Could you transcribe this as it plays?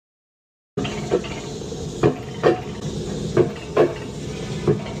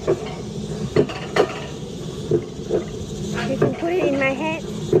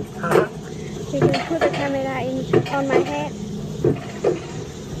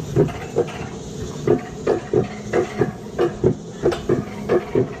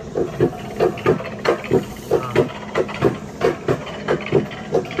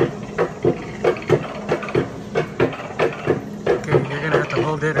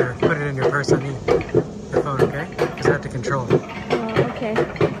better put it in your purse on your phone, okay? Because I have to control it. Oh, okay.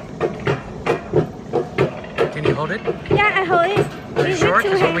 Can you hold it? Yeah, I hold it. Are you With sure? two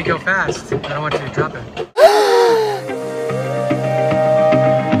Because when we hands. go fast, I don't want you to drop it.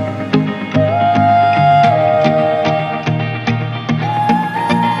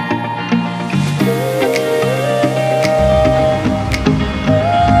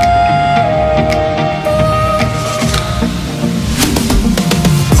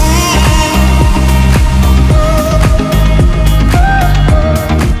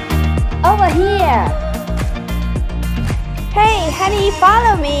 Over here. Hey, honey,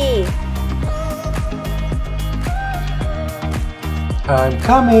 follow me. I'm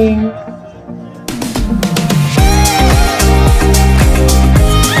coming.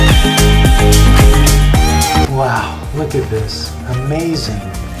 Wow, look at this. Amazing.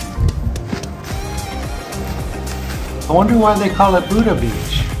 I wonder why they call it Buddha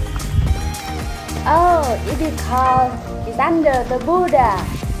Beach. Oh, it is called, it's under the Buddha.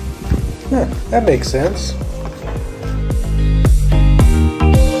 Huh, that makes sense.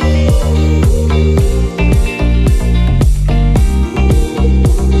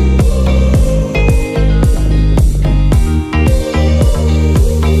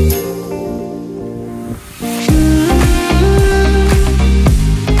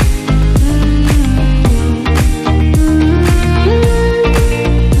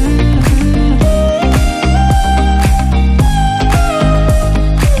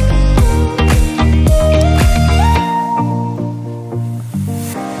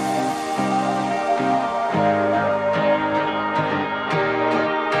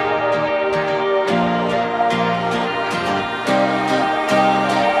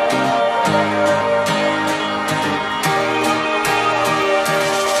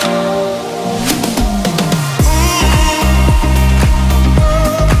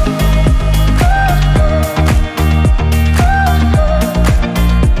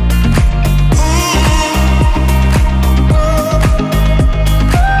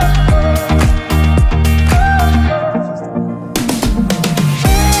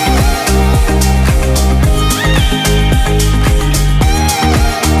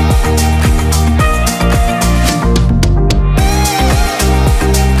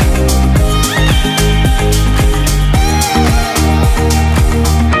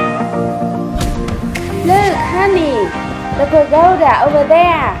 Look, honey, the pagoda over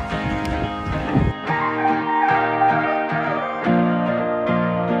there.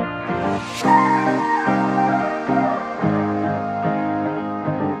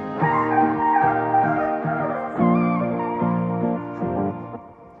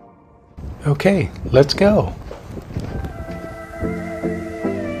 Okay, let's go.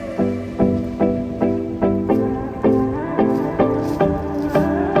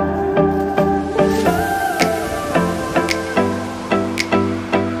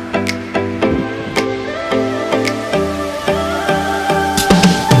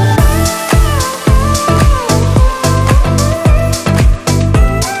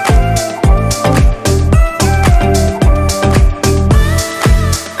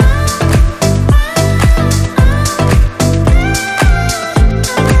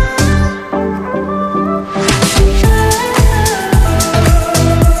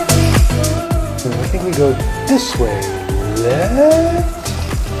 Go this way, left.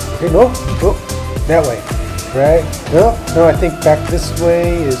 Okay, no, that way, right? No, I think back this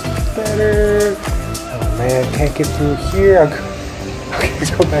way is better. Oh man, can't get through here. Okay,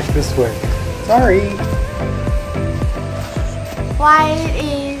 go back this way. Sorry. Why it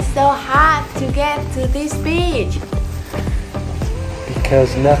is so hard to get to this beach?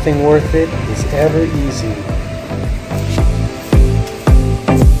 Because nothing worth it is ever easy.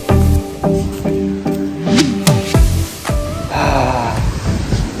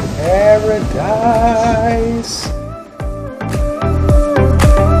 Paradise.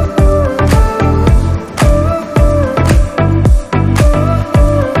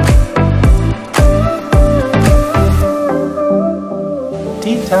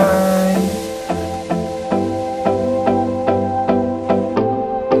 Tea time.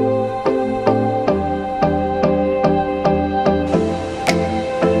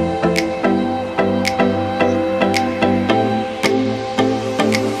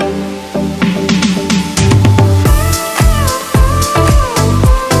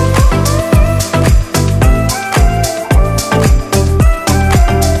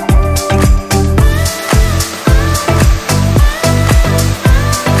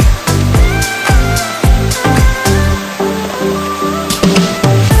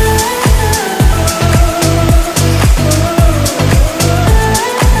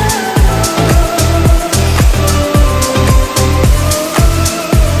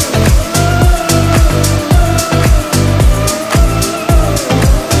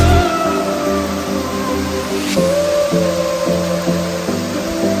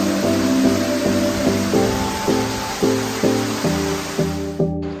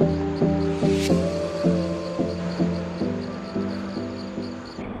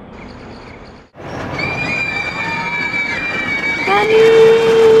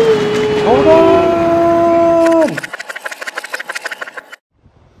 Hold on.